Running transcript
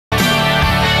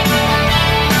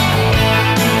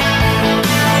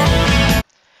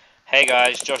Hey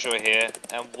guys, Joshua here,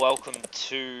 and welcome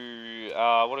to, what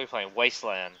are we playing?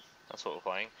 Wasteland. That's what we're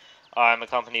playing. I'm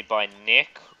accompanied by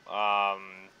Nick,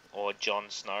 or Jon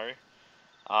Snow.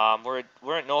 We're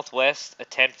at Northwest,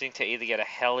 attempting to either get a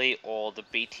heli or the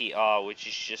BTR, which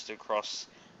is just across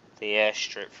the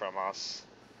airstrip from us.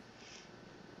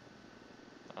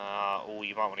 Oh,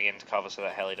 you might want to get into cover so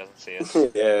that heli doesn't see us.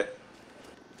 Yeah.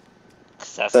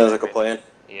 That's Sounds like a plan.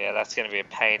 Yeah, that's gonna be a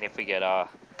pain if we get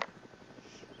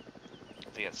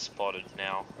spotted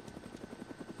now.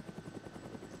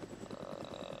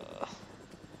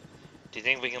 Do you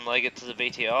think we can leg it to the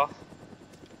BTR?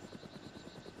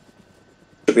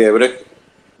 Should be able to.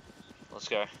 Let's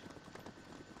go.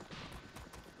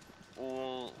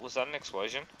 Ooh, was that an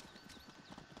explosion?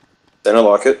 Then I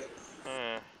like it.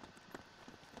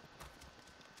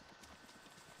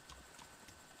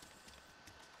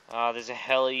 There's a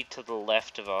heli to the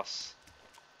left of us.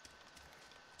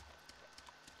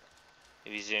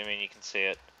 If you zoom in, you can see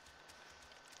it.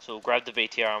 So we'll grab the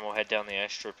BTR and we'll head down the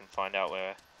airstrip and find out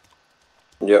where.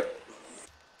 Yep.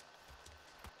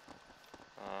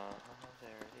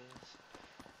 There it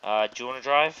is. Do you want to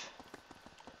drive?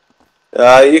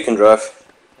 You can drive.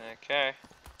 Okay.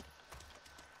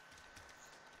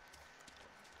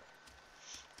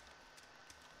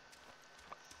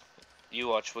 You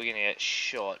watch, we're gonna get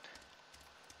shot.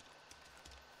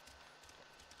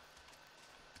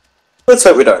 Let's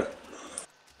hope we don't.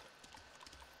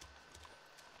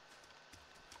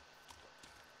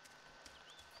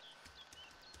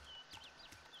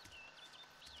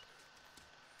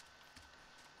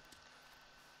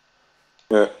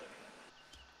 Yeah.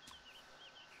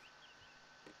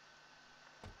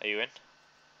 Are you in?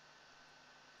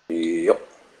 Yep.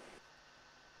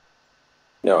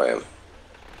 No, I am.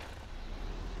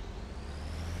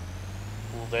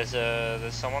 Well,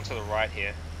 there's someone to the right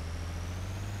here.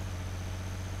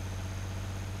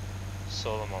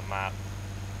 Saw them on map.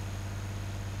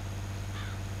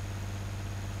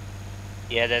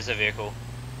 Yeah, there's a vehicle.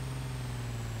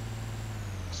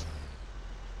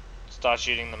 Start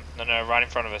shooting them. No, right in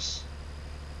front of us.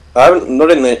 I haven't.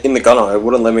 Not in the gunner. It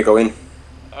wouldn't let me go in.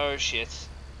 Oh shit.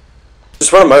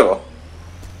 Just run them over.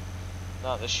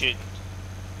 No, they're shooting.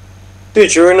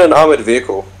 Dude, you're in an armored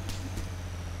vehicle.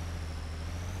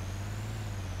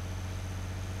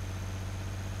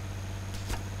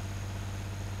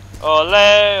 Ole,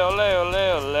 ole, ole,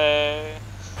 ole.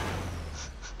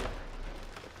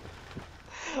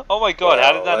 Oh my god, Wow,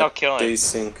 how did that not kill him?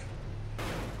 Desync.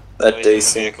 That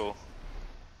desync.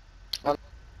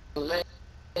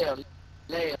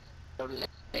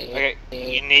 Okay,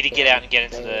 you need to get out and get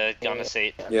into the gunner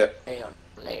seat. Yeah.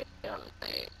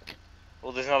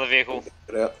 Well, there's another vehicle.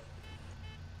 Get out.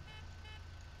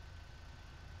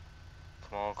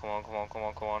 Come on, come on, come on, come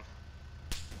on, come on.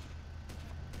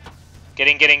 Get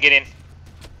in, get in, get in.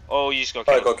 Oh, you just got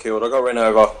killed. I got killed. I got ran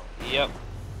over. Yep.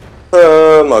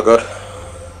 Oh my god.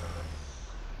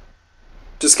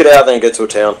 Just get out there and get to a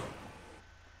town.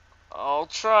 I'll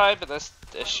try, but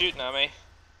they're shooting at me.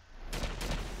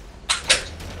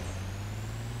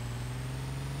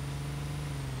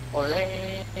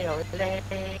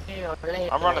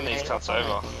 I'm running these cuts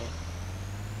over.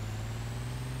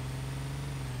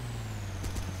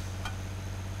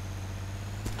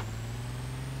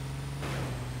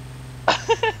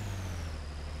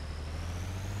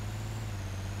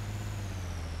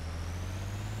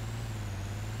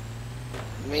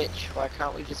 Mitch, why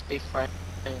can't we just be friends?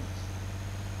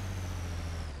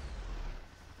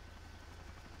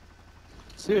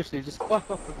 Seriously, just fuck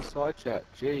off with the side chat,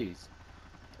 jeez.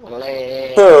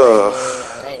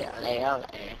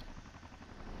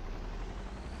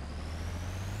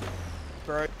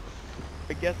 Bro,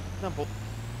 I guess some bull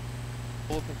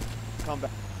can come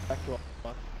back to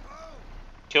us.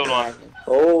 Killed one.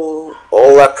 All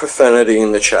that profanity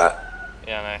in the chat.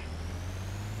 Yeah, I know.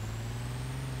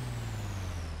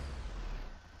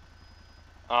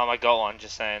 I got one,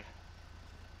 just saying.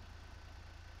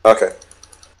 Okay.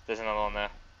 There's another one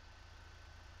there.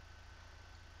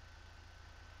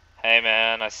 Hey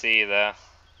man, I see you there.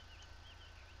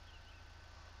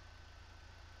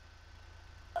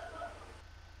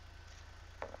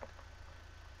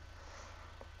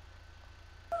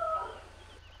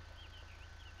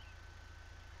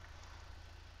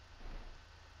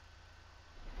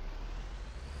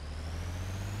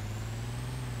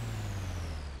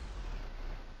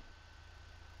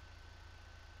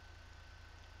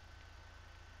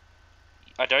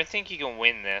 I don't think you can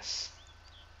win this.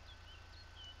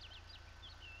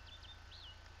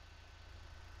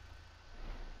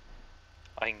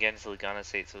 I can get into the gunner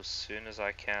seats as soon as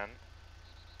I can.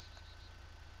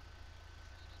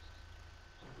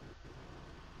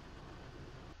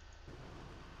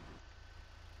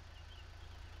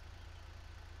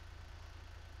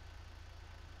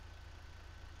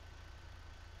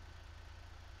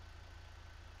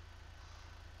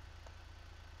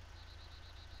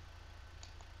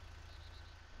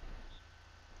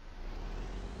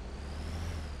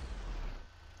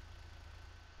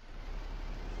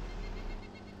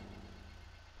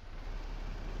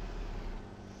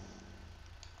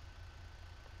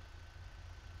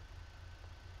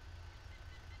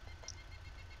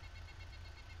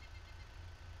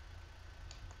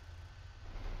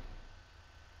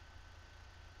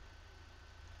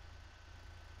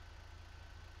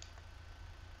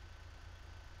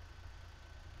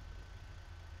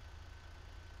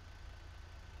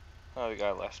 Oh, the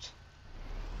guy left.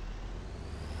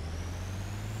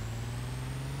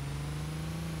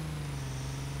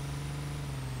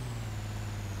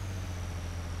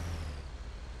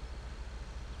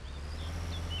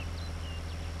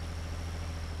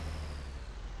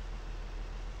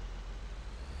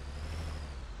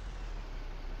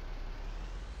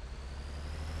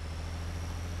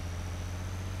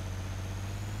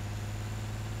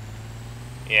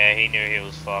 Yeah, he knew he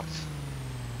was fucked.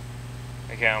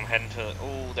 Okay, I'm heading to.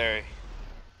 Oh, there.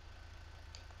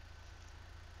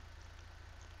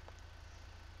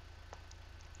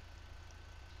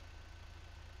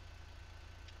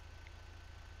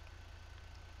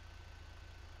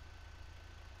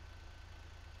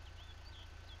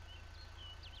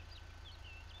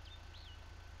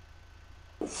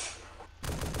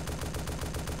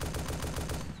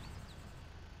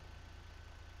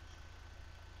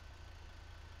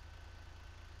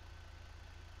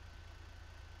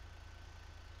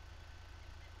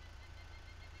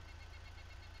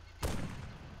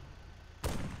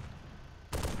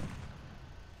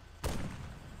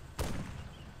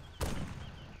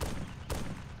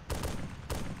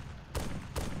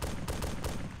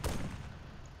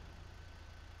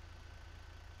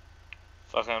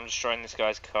 Fuck it, I'm destroying this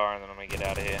guy's car and then I'm gonna get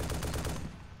out of here.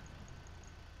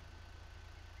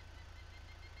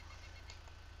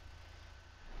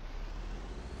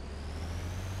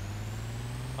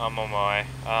 I'm on my way.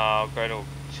 I'll go to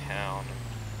town.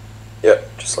 Yeah,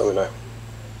 just let me know.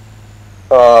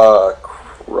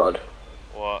 Crud.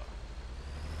 What?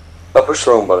 I pushed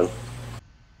the wrong button.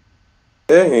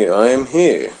 Hey, I am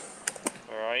here.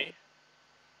 Where are you?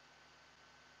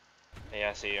 Yeah,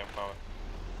 I see you, I'm coming.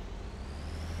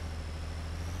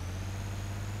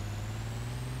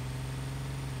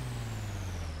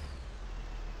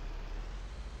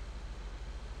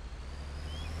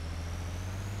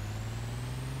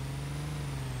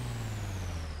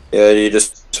 Yeah, you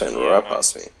just went Yeah, right no.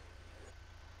 past me.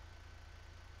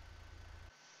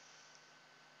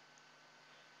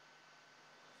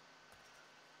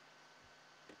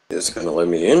 Just gonna let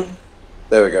me in.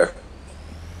 There we go.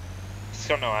 It's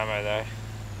got no ammo though.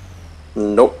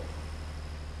 Nope.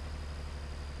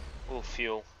 Oh,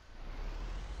 fuel.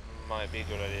 Might be a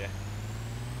good idea.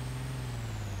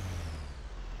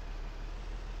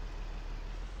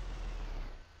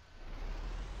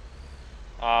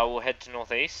 We'll head to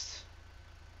northeast.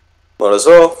 Might as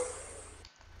well.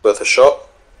 Worth a shot.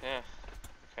 Yeah.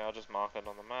 Okay, I'll just mark it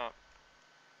on the map.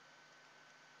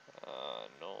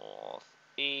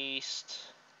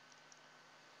 Northeast.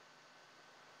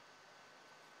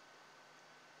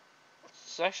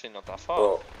 It's actually not that far.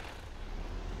 Oh.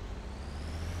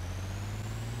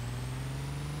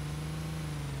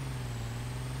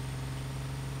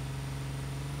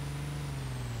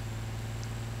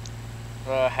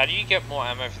 How do you get more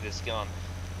ammo for this gun?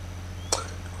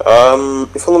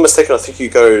 If I'm not mistaken, I think you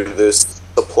go to this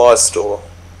supply store.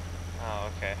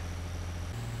 Oh, okay.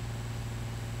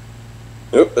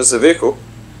 Nope, there's a vehicle.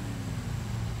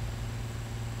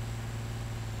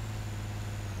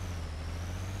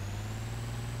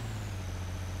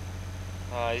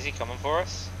 Is he coming for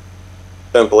us?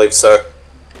 Don't believe so.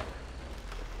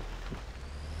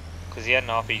 Because he had an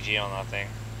RPG on that thing.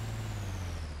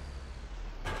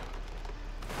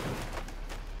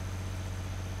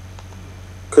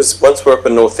 Because once we're up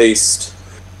in northeast,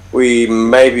 we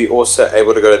may be also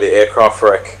able to go to the aircraft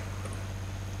wreck.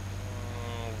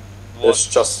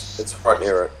 It's right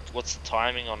near it. What's the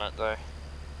timing on it though?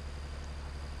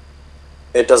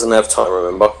 It doesn't have time,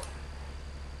 remember?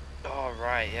 Oh,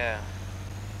 right, yeah.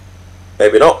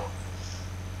 Maybe not.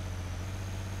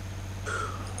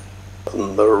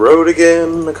 On the road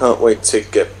again. I can't wait to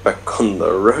get back on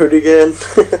the road again.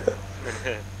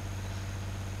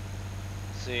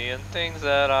 Seeing things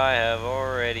that I have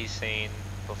already seen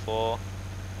before.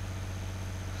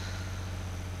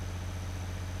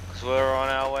 Because we're on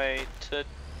our way to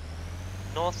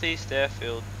Northeast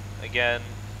Airfield again.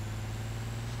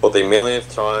 For the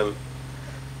millionth time.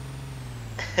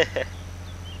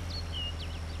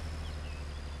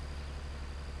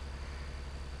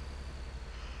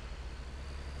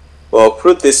 Well,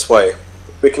 put it this way.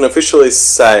 We can officially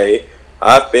say,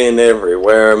 I've been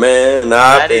everywhere, man.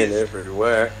 I've been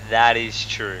everywhere. That is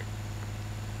true.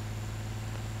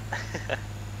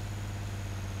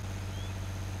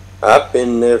 I've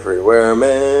been everywhere,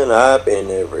 man. I've been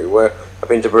everywhere. I've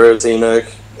been to Berezino,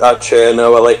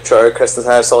 Cherno, Electro, Crescent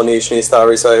House, Solnishny,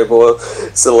 Starry Sobor,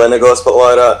 Selena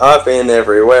Gospelita. I've been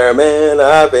everywhere, man.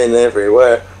 I've been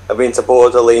everywhere. I've been to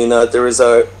Bordalina,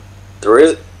 Dorizino,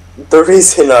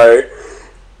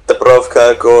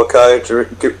 Dubrovka, Gorka,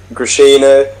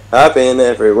 Grishina, I've been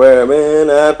everywhere, man.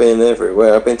 I've been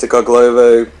everywhere. I've been to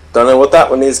Goglovo. Don't know what that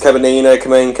one is. Cabanino,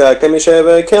 Kamenka,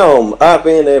 Kamishevo, Kelm. I've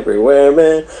been everywhere,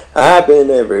 man. I've been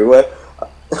everywhere.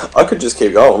 I could just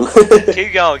keep going.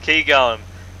 Keep going, keep going.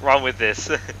 Run with this.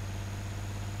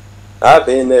 I've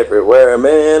been everywhere,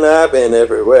 man. I've been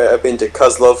everywhere. I've been to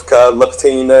Kozlovka,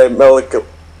 Leptino, Melika.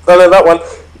 I know that one.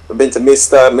 I've been to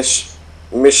Mishkino.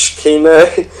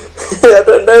 I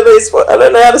don't know these. I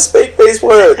don't know how to speak these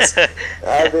words.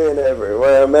 I've been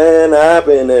everywhere, man. I've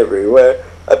been everywhere.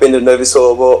 I've been to Novi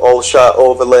Sorbo, Olsha,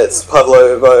 Orvalets,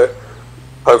 Pavlovo.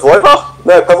 Pavlova?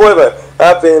 No, Pavlova.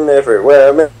 I've been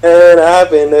everywhere, man.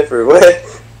 I've been everywhere.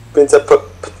 Been to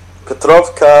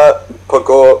Petrovka,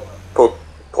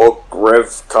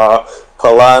 Pogrevka,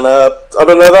 Polana. I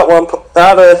don't know that one.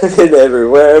 I've been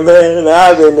everywhere, man.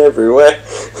 I've been everywhere.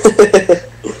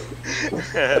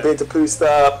 I've been to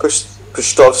Pusta,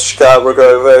 Pushtovska,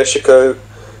 Rogova,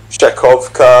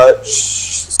 Shakovka,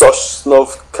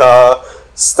 Sosnovka,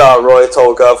 Staroy,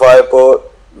 Tolga, Vybort,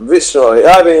 Vishnoy.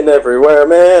 I've been everywhere,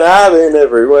 man. I've been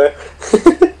everywhere.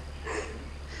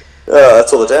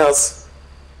 That's all the towns.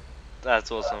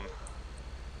 That's awesome.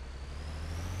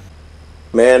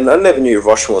 Man, I never knew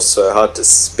Russian was so hard to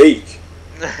speak.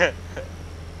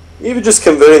 Even just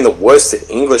converting the words to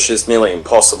English is nearly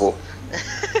impossible.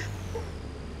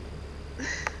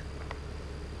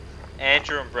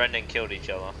 Andrew and Brendan killed each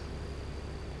other.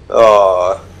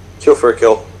 Kill for a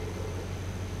kill.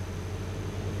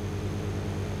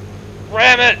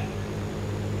 Ram it!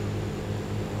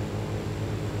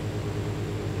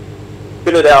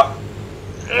 Spin it out.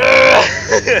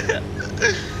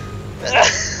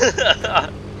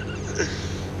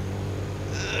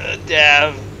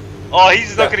 Damn. Oh,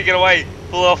 he's not gonna get away.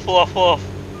 Pull off, pull off, pull off.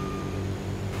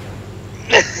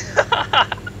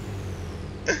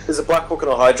 There's a Black Hawk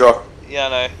and a Hydra. Yeah, I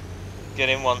know. Get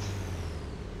in one.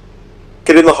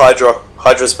 Get in the Hydra.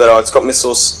 Hydra's better, it's got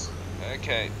missiles.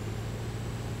 Okay.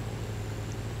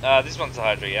 This one's a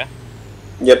Hydra, yeah?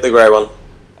 Yep, the grey one. Do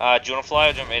you wanna fly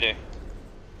or do you want me to?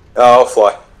 I'll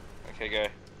fly. Okay, go.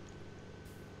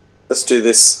 Let's do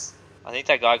this. I think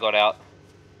that guy got out.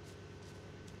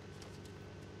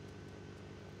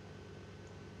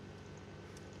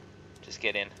 Just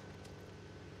get in.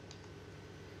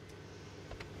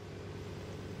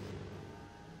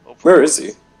 Oh, Where is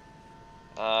he?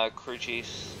 Crew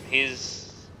chiefs.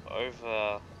 He's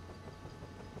over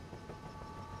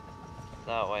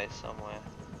that way somewhere.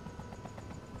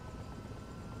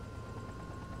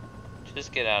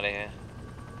 Just get out of here.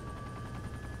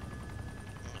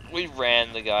 We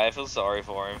ran the guy, I feel sorry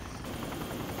for him.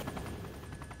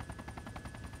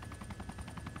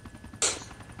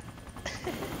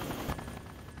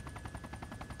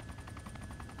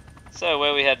 So,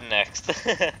 where are we heading next?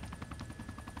 I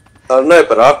don't know,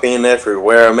 but I've been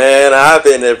everywhere, man. I've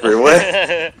been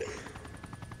everywhere.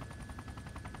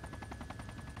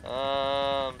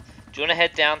 Do you want to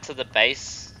head down to the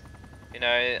base? You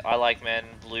know, I like man,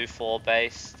 Blue 4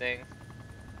 base thing.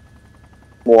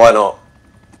 Why not?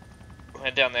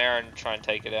 Head down there and try and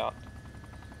take it out.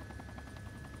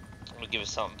 It'll give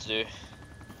us something to do.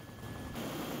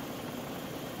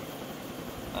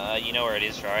 You know where it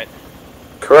is, right?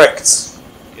 Correct.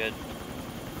 Good.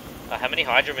 How many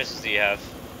Hydra missiles do you have?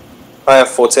 I have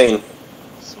 14.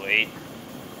 Sweet.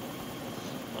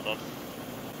 Hold on.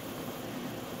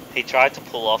 He tried to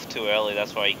pull off too early,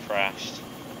 that's why he crashed.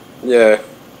 Yeah.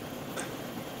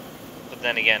 But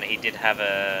then again, he did have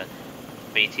a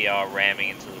BTR ramming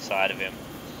into the side of him.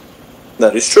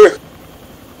 That is true.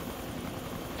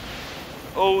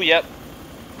 Oh, yep.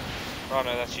 Oh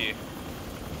no, that's you.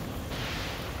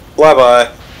 Bye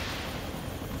bye.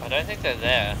 I don't think they're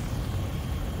there.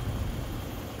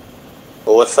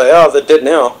 Well, if they are, they're dead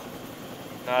now.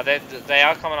 No, they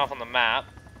are coming up on the map.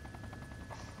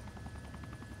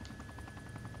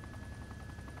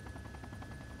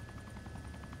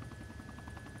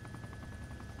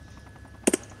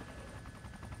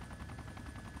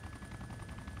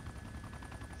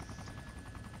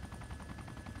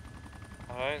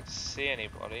 I don't see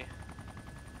anybody.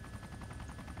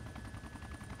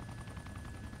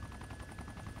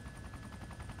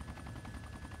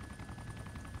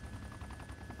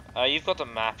 You've got the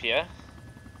map, yeah?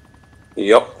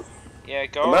 Yep. Yeah,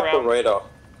 go The map around. or radar?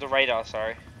 The radar,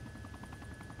 sorry.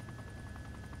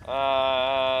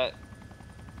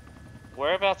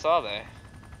 Whereabouts are they?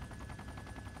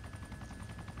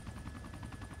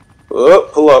 Oh,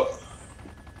 pull up.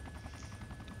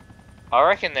 I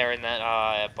reckon they're in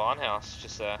that barn house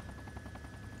just there.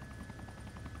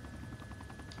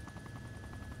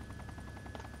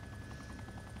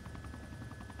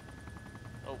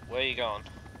 Oh, where are you going?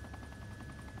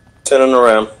 turning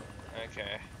around.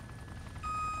 Okay.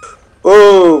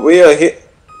 Oh, we are hit.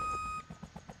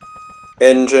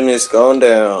 Engine is going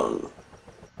down.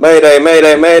 Mayday,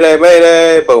 mayday, mayday,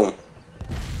 mayday. Boom.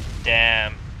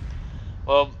 Damn.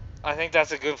 Well, I think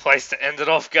that's a good place to end it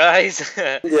off, guys.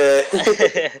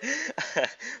 Yeah.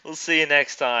 We'll see you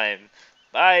next time.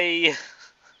 Bye.